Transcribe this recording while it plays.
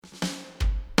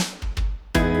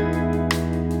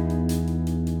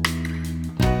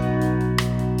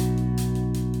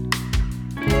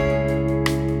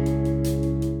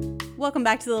Welcome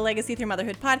back to the Legacy Through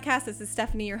Motherhood podcast. This is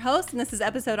Stephanie, your host, and this is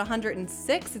episode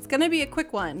 106. It's going to be a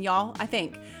quick one, y'all, I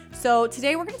think. So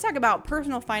today we're going to talk about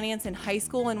personal finance in high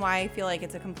school and why I feel like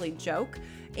it's a complete joke.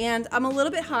 And I'm a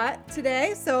little bit hot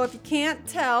today, so if you can't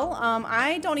tell,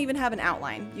 I don't even have an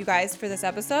outline, you guys, for this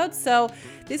episode. So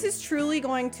this is truly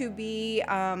going to be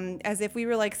as if we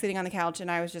were like sitting on the couch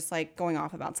and I was just like going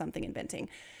off about something and venting.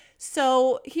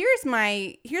 So here's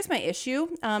my issue,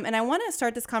 and I want to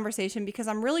start this conversation because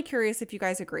I'm really curious if you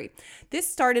guys agree. This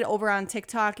started over on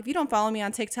TikTok. If you don't follow me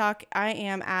on TikTok, I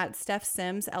am at Steph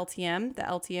Sims LTM, the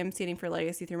LTM standing for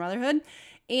Legacy Through Motherhood.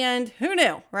 And who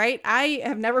knew, right? I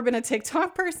have never been a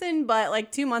TikTok person, but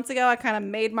like 2 months ago, I kind of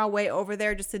made my way over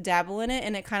there just to dabble in it,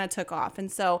 and it kind of took off.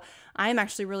 And so I'm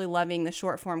actually really loving the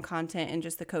short form content and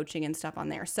just the coaching and stuff on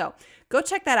there. So go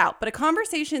check that out. But a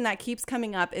conversation that keeps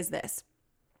coming up is this: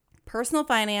 personal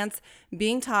finance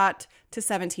being taught to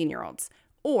 17-year-olds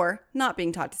or not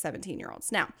being taught to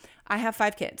 17-year-olds. Now, I have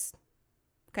 5 kids.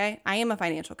 Okay. I am a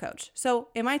financial coach. So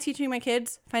am I teaching my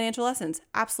kids financial lessons?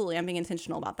 Absolutely. I'm being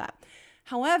intentional about that.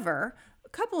 However, a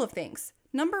couple of things.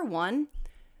 Number one,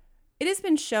 it has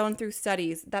been shown through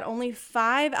studies that only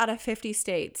 5 out of 50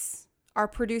 states are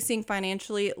producing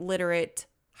financially literate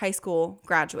high school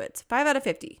graduates. 5 out of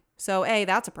 50. So A,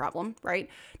 that's a problem, right?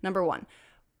 Number one.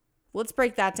 Let's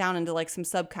break that down into like some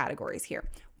subcategories here.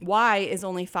 Why is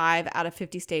only 5 out of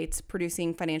 50 states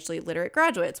producing financially literate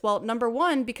graduates? Well, number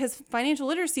one, because financial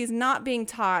literacy is not being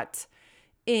taught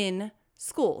in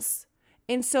schools.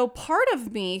 And so part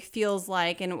of me feels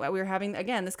like, and we were having,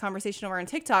 again, this conversation over on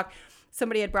TikTok,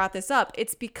 somebody had brought this up.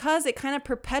 It's because it kind of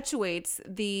perpetuates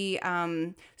the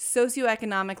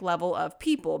socioeconomic level of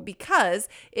people. Because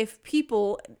if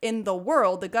people in the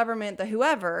world, the government, the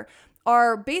whoever,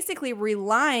 are basically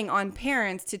relying on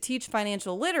parents to teach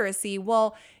financial literacy,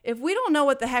 well, if we don't know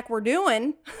what the heck we're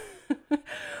doing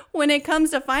when it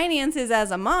comes to finances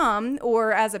as a mom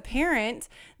or as a parent,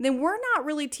 then we're not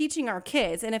really teaching our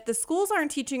kids. And if the schools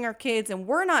aren't teaching our kids and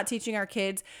we're not teaching our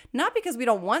kids, not because we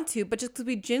don't want to, but just because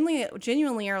we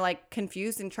genuinely are like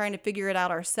confused and trying to figure it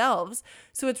out ourselves.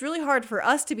 So it's really hard for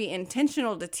us to be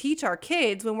intentional to teach our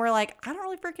kids when we're like, I don't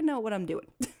really freaking know what I'm doing.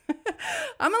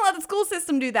 I'm gonna let the school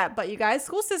system do that. But you guys,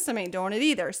 school system ain't doing it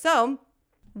either. So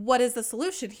what is the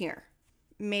solution here?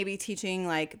 Maybe teaching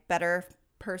like better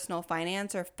personal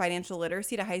finance or financial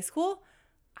literacy to high school?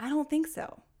 I don't think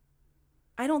so.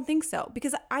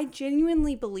 Because I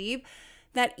genuinely believe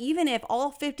that even if all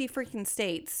 50 freaking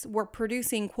states were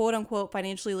producing quote unquote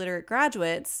financially literate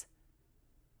graduates,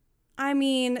 I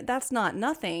mean, that's not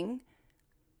nothing,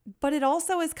 but it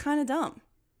also is kind of dumb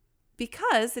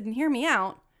because, and hear me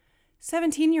out,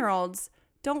 17-year-olds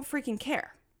don't freaking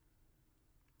care.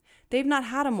 They've not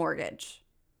had a mortgage.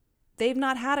 They've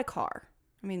not had a car.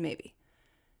 I mean, maybe.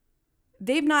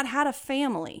 They've not had a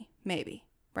family, maybe,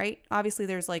 right? Obviously,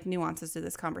 there's like nuances to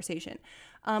this conversation.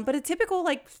 But a typical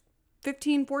like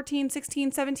 15, 14,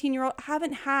 16, 17-year-old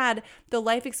haven't had the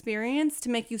life experience to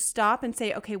make you stop and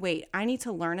say, okay, wait, I need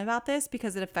to learn about this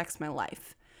because it affects my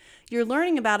life. You're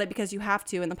learning about it because you have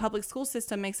to, and the public school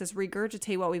system makes us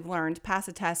regurgitate what we've learned, pass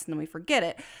a test, and then we forget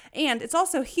it. And it's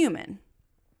also human.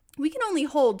 We can only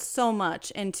hold so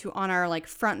much on our like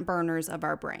front burners of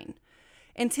our brain.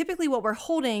 And typically what we're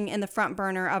holding in the front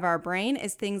burner of our brain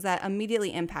is things that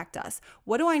immediately impact us.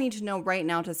 What do I need to know right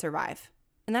now to survive?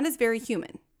 And that is very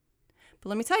human. But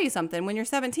let me tell you something. When you're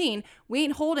 17, we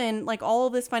ain't holding like all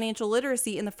of this financial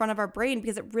literacy in the front of our brain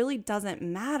because it really doesn't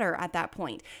matter at that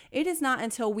point. It is not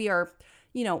until we are,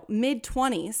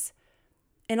 mid-20s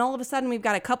and all of a sudden we've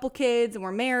got a couple kids and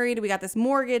we're married, we got this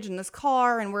mortgage and this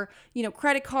car and we're,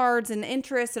 credit cards and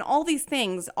interest and all these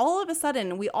things. All of a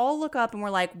sudden we all look up and we're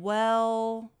like,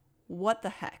 well, what the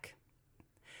heck?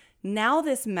 Now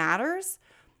this matters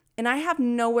and I have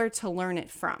nowhere to learn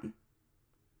it from.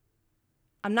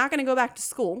 I'm not going to go back to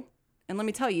school. And let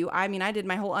me tell you, I did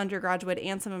my whole undergraduate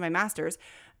and some of my master's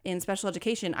in special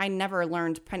education. I never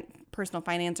learned personal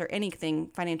finance or anything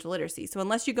financial literacy. So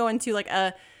unless you go into like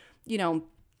a,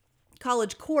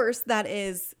 college course that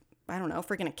is,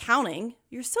 freaking accounting,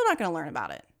 you're still not going to learn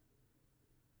about it.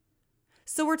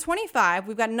 So we're 25,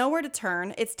 we've got nowhere to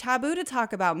turn. It's taboo to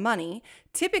talk about money.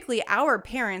 Typically, our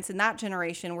parents in that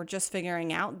generation were just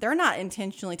figuring out. They're not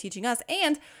intentionally teaching us.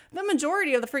 And the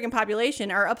majority of the freaking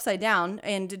population are upside down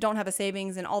and don't have a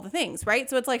savings and all the things, right?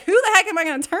 So it's like, who the heck am I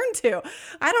going to turn to?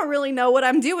 I don't really know what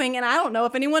I'm doing, and I don't know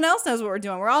if anyone else knows what we're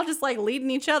doing. We're all just like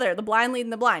leading each other, the blind leading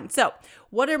the blind. So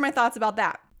what are my thoughts about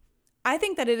that? I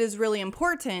think that it is really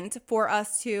important for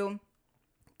us to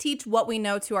teach what we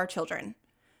know to our children.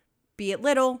 Be it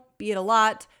little, be it a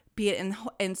lot, be it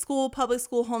in school, public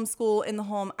school, homeschool, in the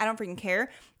home, I don't freaking care.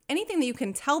 anything that you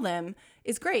can tell them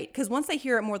is great, because once they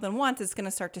hear it more than once, it's going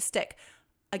to start to stick.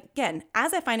 Again,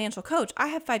 as a financial coach, I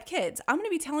have 5 kids. I'm going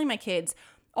to be telling my kids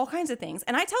all kinds of things.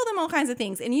 And I tell them all kinds of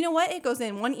things. And you know what? It goes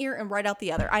in one ear and right out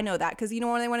the other. I know that, because you know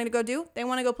what they want to go do? They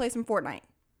want to go play some Fortnite.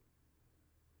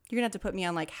 You're going to have to put me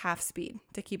on like half speed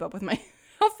to keep up with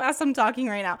how fast I'm talking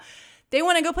right now. They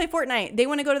want to go play Fortnite. They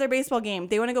want to go to their baseball game.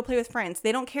 They want to go play with friends.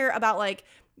 They don't care about like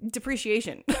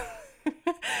depreciation.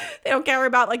 They don't care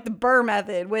about like the Burr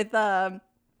method with,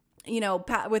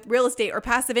 with real estate or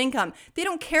passive income. They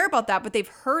don't care about that, but they've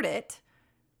heard it.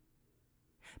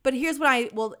 But here's what I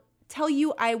will tell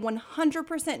you, I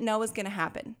 100% know is going to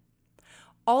happen.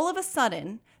 All of a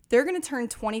sudden, they're going to turn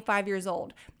 25 years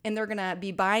old and they're going to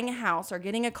be buying a house or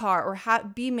getting a car or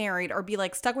be married or be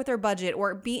like stuck with their budget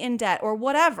or be in debt or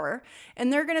whatever.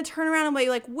 And they're going to turn around and be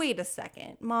like, wait a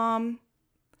second, Mom,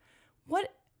 what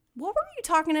were you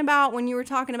talking about when you were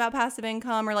talking about passive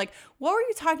income? Or like, what were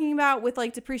you talking about with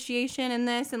like depreciation and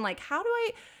this? And like, how do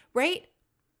right?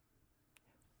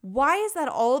 Why is that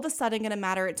all of a sudden going to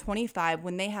matter at 25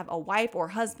 when they have a wife or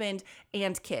husband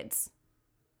and kids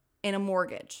and a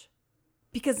mortgage?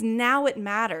 Because now it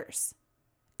matters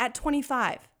at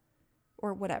 25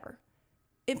 or whatever.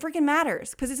 It freaking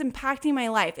matters because it's impacting my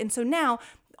life. And so now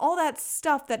all that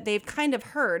stuff that they've kind of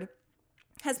heard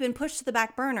has been pushed to the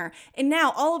back burner. And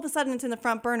now all of a sudden it's in the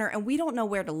front burner and we don't know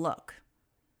where to look.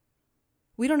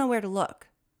 We don't know where to look.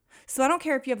 So I don't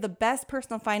care if you have the best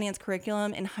personal finance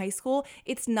curriculum in high school.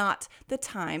 It's not the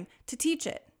time to teach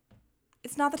it.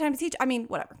 It's not the time to teach. I mean,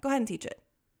 whatever. Go ahead and teach it.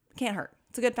 Can't hurt.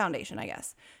 It's a good foundation, I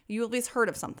guess. You at least heard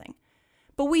of something.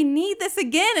 But we need this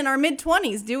again in our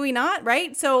mid-20s, do we not?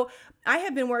 Right? So I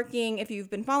have been working, if you've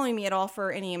been following me at all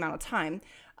for any amount of time,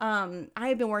 I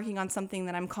have been working on something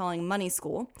that I'm calling Money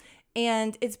School.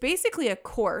 And it's basically a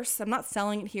course. I'm not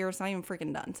selling it here. It's not even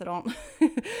freaking done. So don't,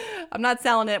 I'm not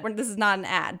selling it. This is not an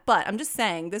ad, but I'm just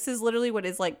saying this is literally what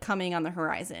is like coming on the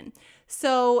horizon.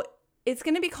 So it's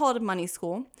going to be called Money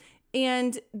School.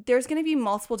 And there's going to be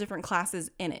multiple different classes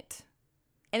in it.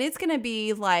 And it's going to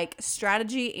be like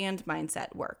strategy and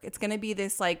mindset work. It's going to be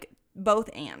this like both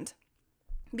and.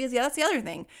 Because that's the other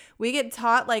thing. We get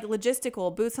taught like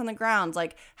logistical, boots on the ground.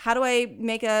 Like, how do I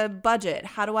make a budget?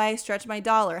 How do I stretch my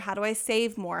dollar? How do I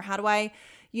save more? How do I,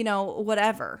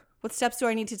 whatever. What steps do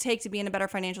I need to take to be in a better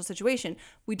financial situation?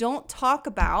 We don't talk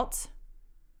about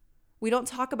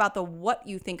the what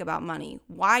you think about money,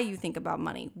 why you think about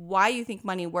money, why you think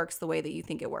money works the way that you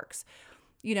think it works.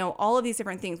 All of these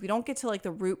different things. We don't get to like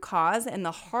the root cause and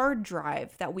the hard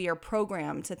drive that we are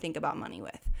programmed to think about money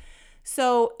with.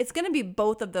 So it's going to be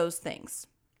both of those things.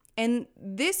 And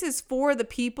this is for the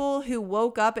people who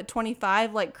woke up at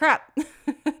 25 like, crap,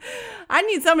 I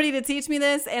need somebody to teach me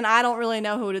this and I don't really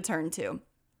know who to turn to.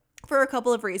 For a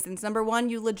couple of reasons. Number one,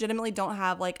 you legitimately don't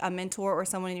have like a mentor or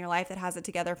someone in your life that has it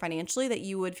together financially that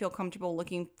you would feel comfortable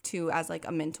looking to as like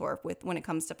a mentor with when it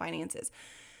comes to finances.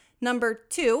 Number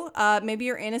two, maybe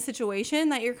you're in a situation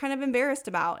that you're kind of embarrassed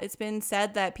about. It's been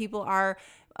said that people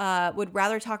would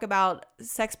rather talk about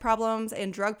sex problems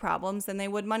and drug problems than they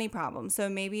would money problems. So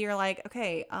maybe you're like,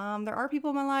 okay, there are people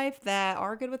in my life that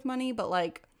are good with money, but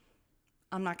like,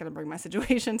 I'm not going to bring my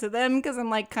situation to them because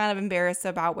I'm like kind of embarrassed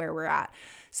about where we're at.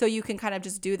 So you can kind of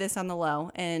just do this on the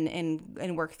low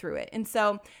and work through it. And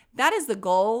so that is the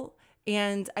goal.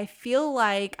 And I feel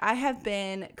like I have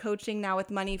been coaching now with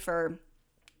money for,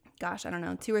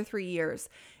 2 or 3 years.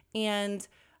 And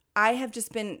I have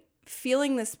just been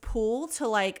feeling this pull to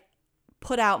like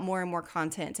put out more and more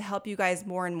content to help you guys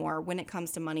more and more when it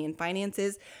comes to money and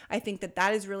finances. I think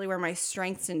that is really where my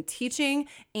strengths in teaching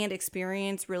and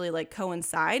experience really like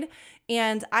coincide.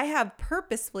 And I have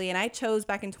purposefully, and I chose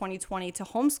back in 2020 to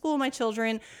homeschool my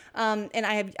children. And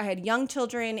I had young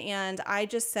children, and I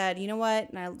just said, you know what?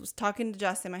 And I was talking to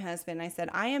Justin, my husband, and I said,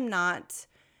 I am not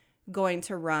going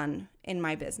to run in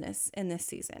my business in this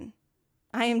season.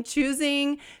 I am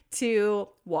choosing to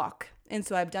walk. And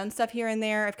so I've done stuff here and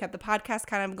there. I've kept the podcast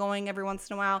kind of going every once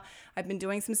in a while. I've been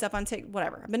doing some stuff on TikTok,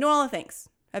 whatever. I've been doing all the things.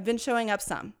 I've been showing up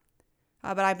some,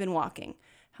 but I've been walking.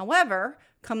 However,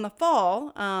 come the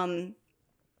fall, my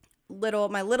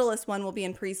littlest one will be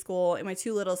in preschool and my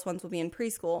 2 littlest ones will be in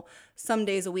preschool some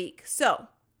days a week. So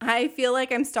I feel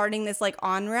like I'm starting this like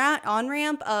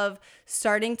on-ramp of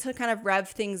starting to kind of rev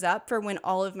things up for when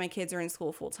all of my kids are in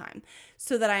school full time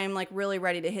so that I am like really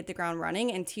ready to hit the ground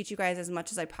running and teach you guys as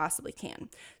much as I possibly can.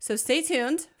 So stay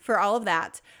tuned for all of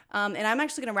that. And I'm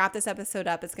actually going to wrap this episode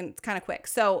up. It's kind of quick.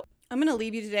 So I'm going to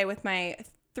leave you today with my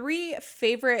 3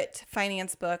 favorite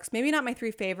finance books. Maybe not my 3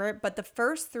 favorite, but the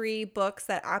first 3 books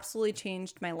that absolutely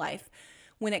changed my life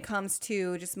when it comes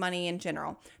to just money in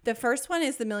general. The first one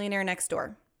is The Millionaire Next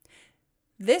Door.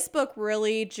 This book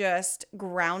really just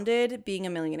grounded being a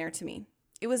millionaire to me.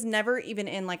 It was never even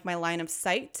in like my line of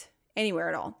sight anywhere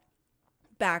at all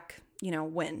back,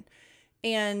 when.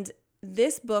 And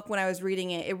this book, when I was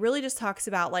reading it, it really just talks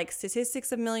about like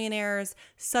statistics of millionaires,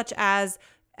 such as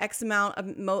X amount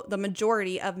of the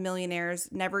majority of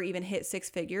millionaires never even hit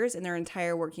six figures in their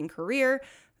entire working career.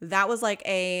 That was like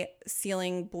a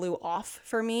ceiling blew off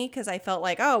for me because I felt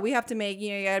like, oh, we have to make,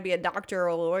 you got to be a doctor or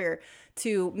a lawyer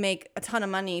to make a ton of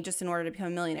money just in order to become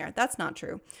a millionaire. That's not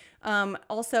true.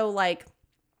 Also, like,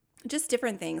 just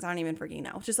different things. I don't even freaking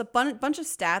know. Just a bunch of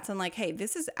stats on like, hey,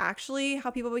 this is actually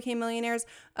how people became millionaires.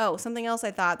 Oh, something else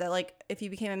I thought that like if you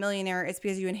became a millionaire, it's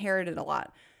because you inherited a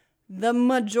lot.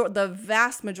 The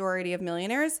vast majority of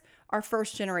millionaires are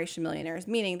first generation millionaires,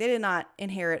 meaning they did not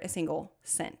inherit a single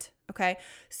cent. Okay.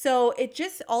 So it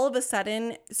just all of a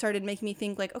sudden started making me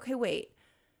think like, okay, wait,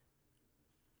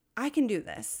 I can do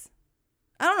this.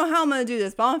 I don't know how I'm going to do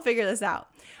this, but I'm going to figure this out.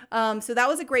 So that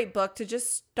was a great book to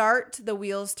just start the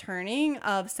wheels turning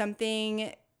of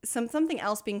something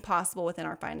else being possible within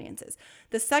our finances.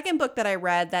 The second book that I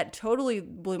read that totally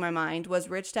blew my mind was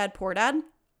Rich Dad, Poor Dad.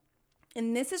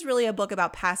 And this is really a book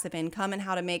about passive income and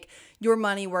how to make your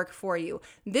money work for you.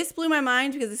 This blew my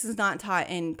mind because this is not taught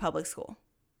in public school.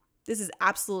 This is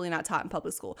absolutely not taught in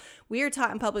public school. We are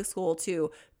taught in public school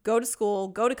to go to school,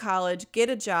 go to college, get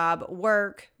a job,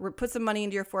 work, put some money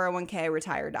into your 401k,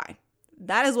 retire, die.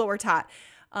 That is what we're taught.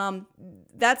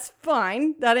 That's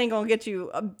fine. That ain't going to get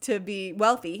you to be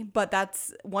wealthy, but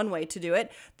that's one way to do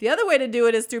it. The other way to do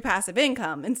it is through passive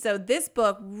income. And so this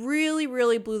book really,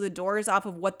 really blew the doors off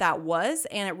of what that was.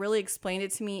 And it really explained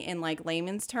it to me in like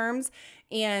layman's terms.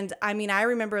 And I mean, I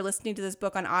remember listening to this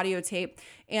book on audio tape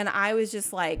and I was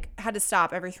just like, had to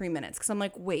stop every 3 minutes because I'm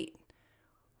like, wait,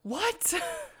 what?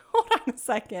 Hold on a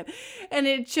second. And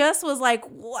it just was like,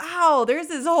 wow, there's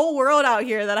this whole world out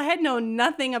here that I had known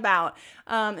nothing about.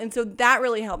 And so that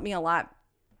really helped me a lot.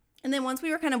 And then once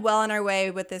we were kind of well on our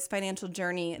way with this financial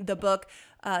journey, the book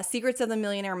Secrets of the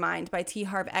Millionaire Mind by T.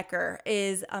 Harv Eker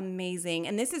is amazing.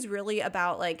 And this is really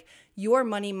about like your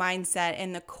money mindset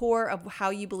and the core of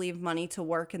how you believe money to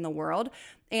work in the world.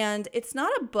 And it's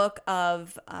not a book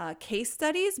of case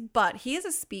studies, but he is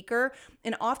a speaker.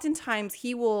 And oftentimes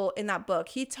he will, in that book,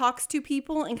 he talks to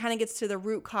people and kind of gets to the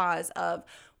root cause of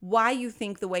why you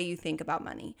think the way you think about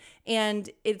money. And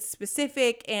it's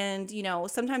specific. And,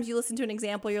 sometimes you listen to an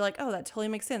example, you're like, oh, that totally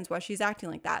makes sense why she's acting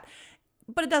like that.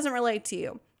 But it doesn't relate to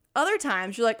you. Other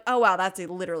times you're like, oh, wow, that's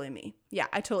literally me. Yeah,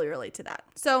 I totally relate to that.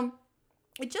 So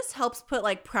it just helps put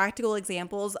like practical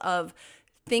examples of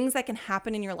things that can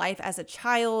happen in your life as a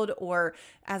child or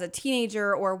as a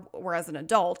teenager or as an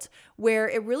adult, where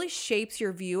it really shapes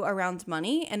your view around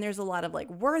money. And there's a lot of like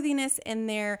worthiness in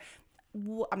there.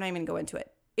 I'm not even gonna go into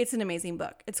it. It's an amazing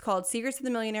book. It's called Secrets of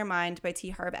the Millionaire Mind by T.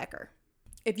 Harv Eker.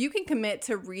 If you can commit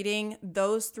to reading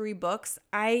those 3 books,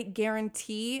 I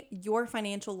guarantee your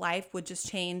financial life would just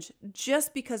change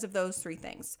just because of those 3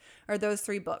 things or those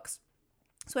 3 books.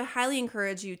 So I highly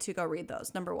encourage you to go read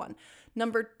those, number 1.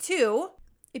 Number 2,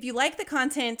 if you like the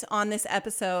content on this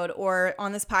episode or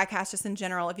on this podcast just in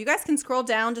general, if you guys can scroll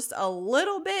down just a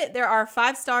little bit, there are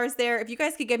 5 stars there. If you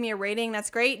guys could give me a rating, that's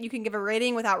great. You can give a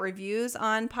rating without reviews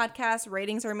on podcasts.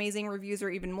 Ratings are amazing. Reviews are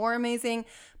even more amazing.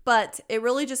 But it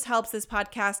really just helps this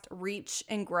podcast reach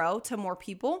and grow to more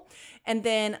people. And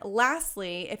then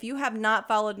lastly, if you have not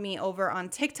followed me over on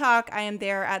TikTok, I am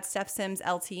there at Steph Sims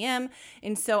LTM.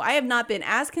 And so I have not been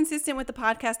as consistent with the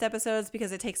podcast episodes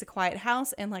because it takes a quiet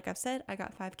house. And like I've said, I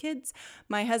got 5 kids.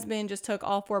 My husband just took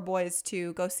all 4 boys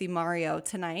to go see Mario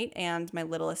tonight, and my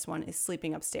littlest one is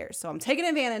sleeping upstairs. So I'm taking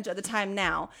advantage of the time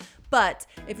now. But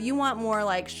if you want more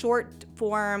like short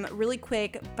form, really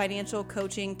quick financial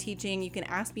coaching, teaching, you can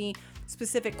ask me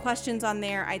specific questions on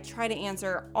there. I try to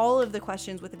answer all of the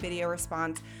questions with a video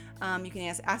response. You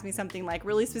can ask me something like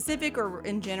really specific or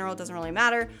in general, it doesn't really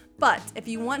matter. But if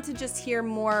you want to just hear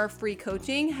more free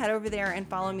coaching, head over there and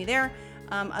follow me there.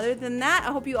 Other than that,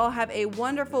 I hope you all have a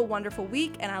wonderful, wonderful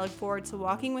week, and I look forward to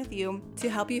walking with you to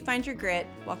help you find your grit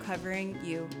while covering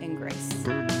you in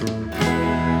grace.